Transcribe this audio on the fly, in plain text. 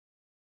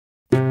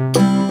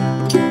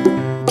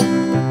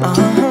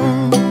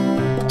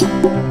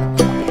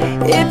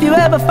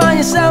ever find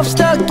yourself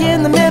stuck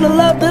in the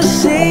middle of the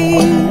sea,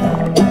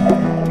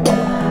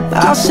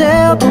 I'll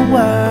sail the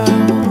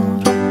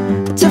world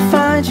to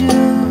find you.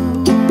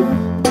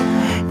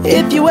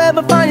 If you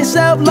ever find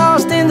yourself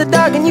lost in the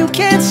dark and you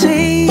can't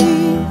see,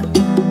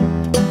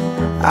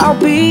 I'll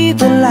be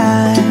the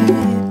light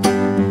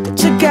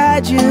to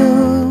guide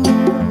you.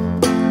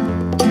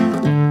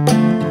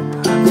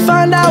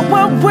 Find out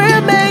what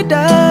we're made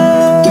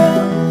of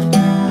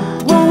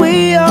when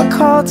we are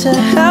called to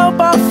help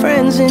our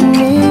friends in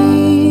need.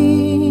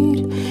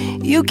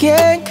 You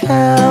can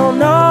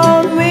count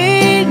on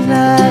me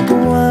like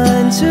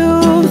 1,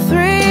 2,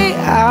 3,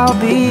 I'll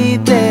be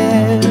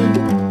there.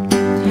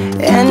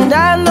 And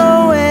I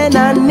know when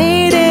I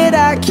need it,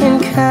 I can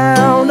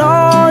count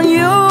on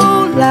you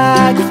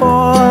like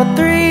 4,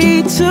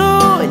 3, 2,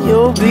 and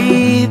you'll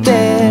be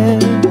there.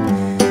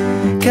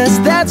 'Cause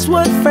that's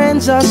what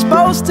friends are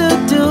supposed to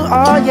do,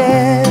 oh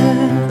yeah.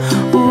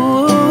 Ooh,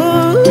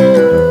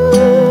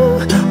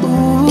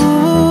 ooh,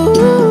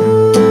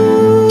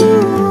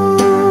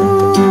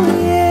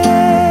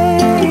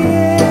 yeah,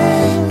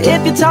 yeah. If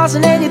you're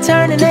tossing and you're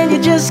turning and you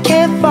just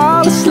can't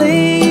fall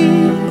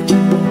asleep,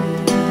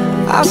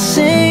 I'll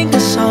sing a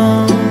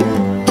song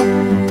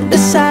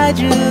beside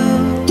you.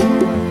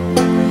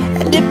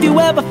 And if you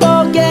ever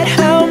forget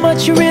how much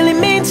you really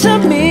mean to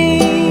me,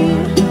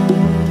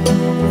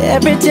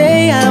 every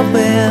day I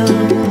will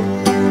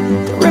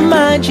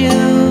remind you.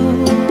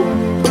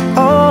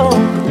 Oh,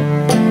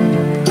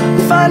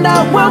 find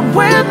out what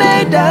we're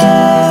made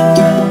of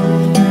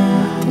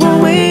when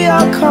we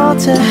are called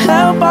to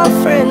help our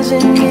friends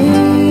in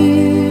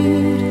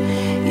need.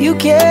 You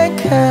can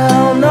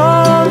count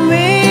on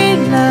me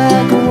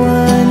like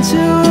 1,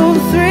 2,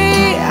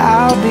 3,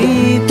 I'll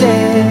be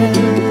there.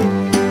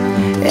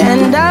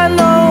 And I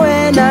know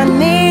when I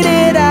need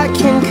it, I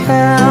can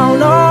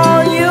count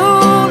on you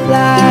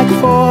like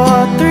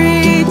 4,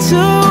 3,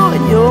 2,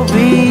 and you'll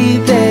be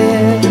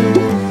there.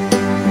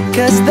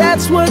 'Cause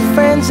that's what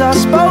friends are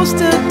supposed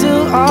to do,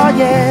 oh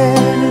yeah.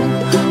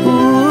 Ooh,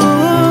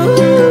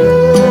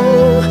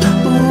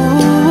 ooh,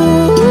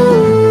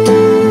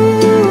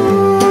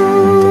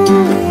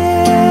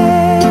 yeah,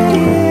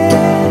 yeah.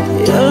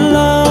 You'll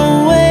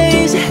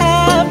always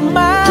have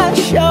my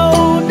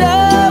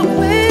shoulder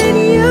when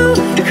you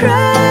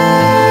cry.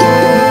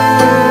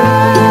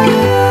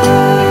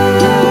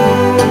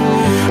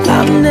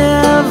 I'll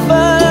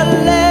never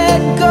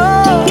let go,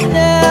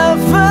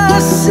 never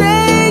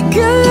say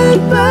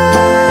goodbye.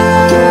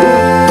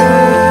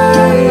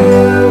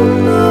 You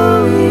know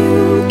you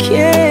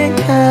can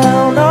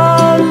count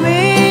on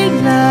me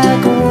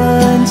like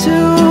 1,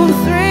 2,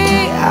 3,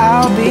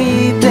 I'll be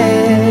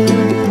there.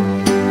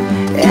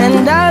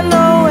 And I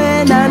know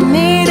when I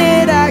need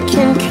it, I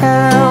can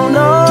count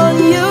on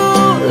you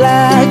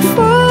like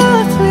 4,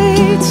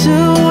 3,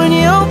 2, and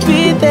you'll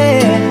be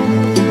there.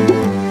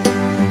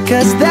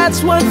 'Cause that's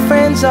what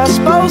friends are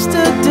supposed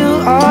to do,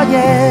 oh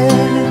yeah.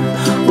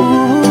 Ooh,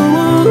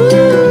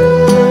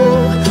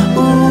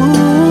 ooh,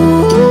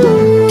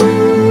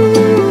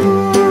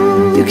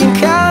 you can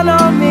count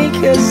on me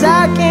 'cause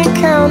I can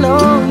count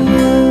on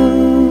you.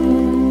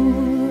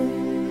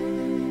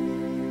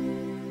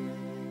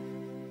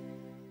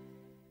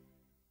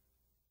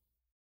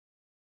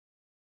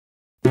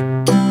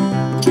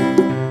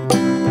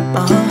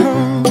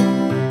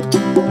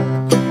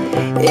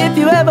 If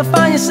you ever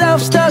find yourself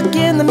stuck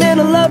in the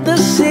middle of the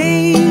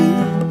sea,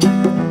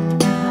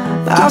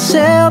 I'll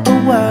sail the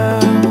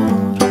world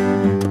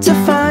to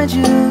find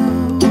you.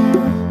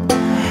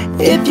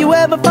 If you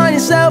ever find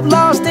yourself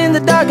lost in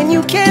the dark and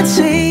you can't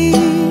see,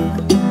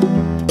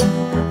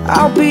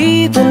 I'll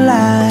be the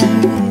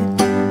light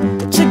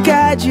to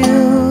guide you.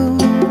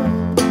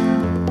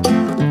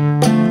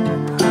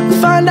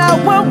 Find out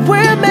what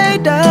we're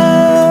made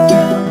of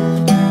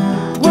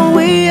when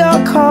we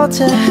are called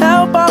to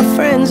help our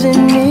friends in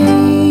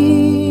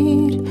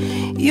need.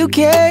 You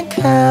can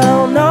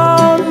count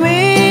on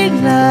me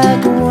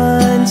like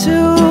 1,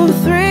 2,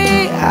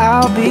 3,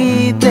 I'll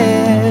be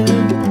there.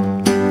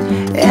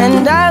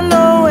 And I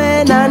know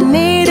when I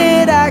need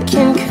it, I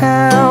can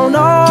count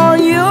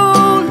on you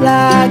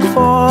like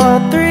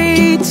 4,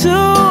 3,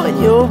 2, and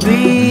you'll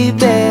be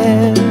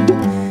there.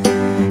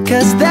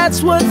 'Cause that's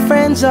what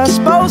friends are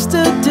supposed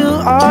to do,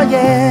 oh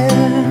yeah.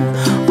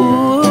 Ooh,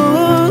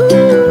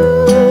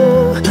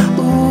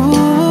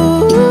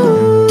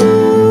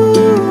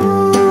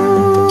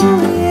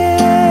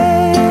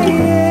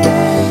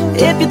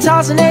 if you're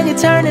tossing and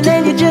you're turning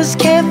and you just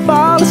can't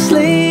fall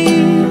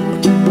asleep,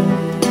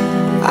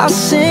 I'll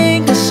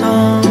sing a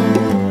song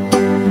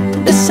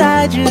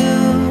beside you.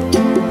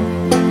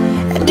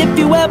 And if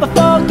you ever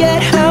forget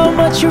how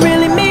much you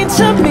really mean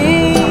to me,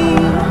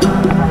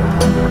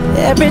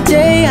 every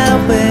day I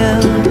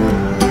will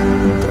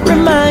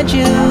remind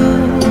you.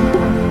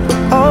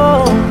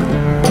 Oh,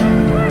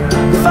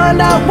 find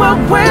out what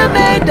we're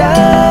made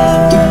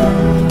of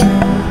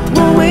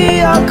when we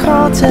are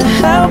called to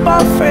help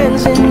our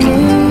friends in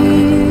need.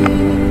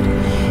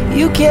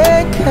 You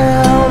can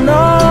count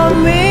on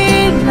me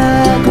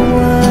like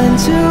 1,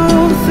 2,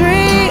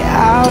 3,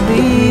 I'll be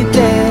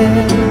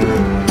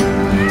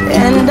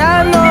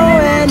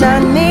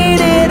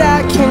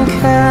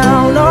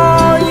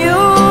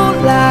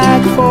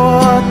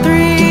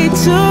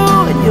two,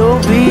 and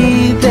you'll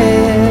be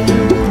there.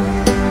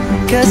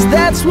 'Cause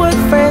that's what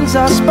friends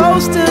are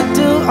supposed to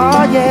do,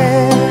 oh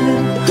yeah.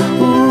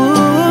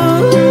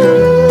 Ooh,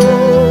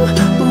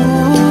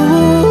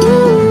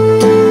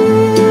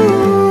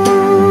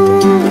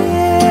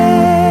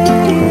 yeah,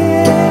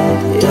 yeah.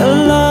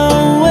 You'll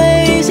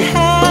always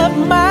have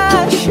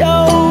my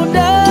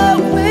shoulder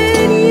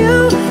when you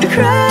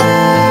cry.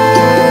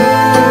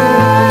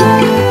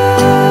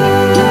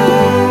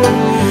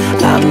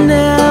 I'll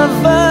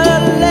never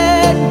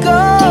let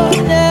go,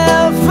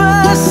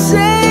 never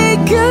say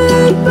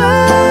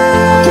goodbye.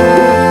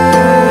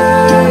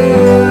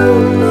 You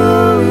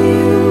know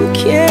you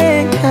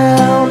can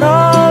count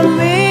on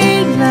me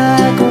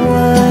like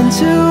 1,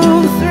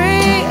 2,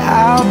 3,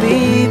 I'll be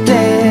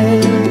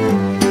there.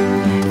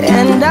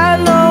 And I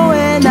know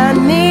when I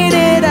need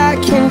it, I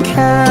can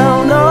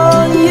count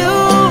on you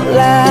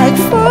like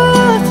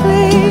 4,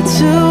 3,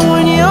 2,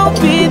 and you'll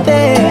be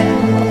there.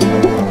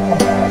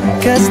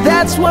 'Cause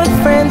that's what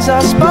friends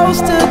are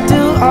supposed to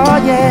do, oh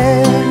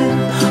yeah.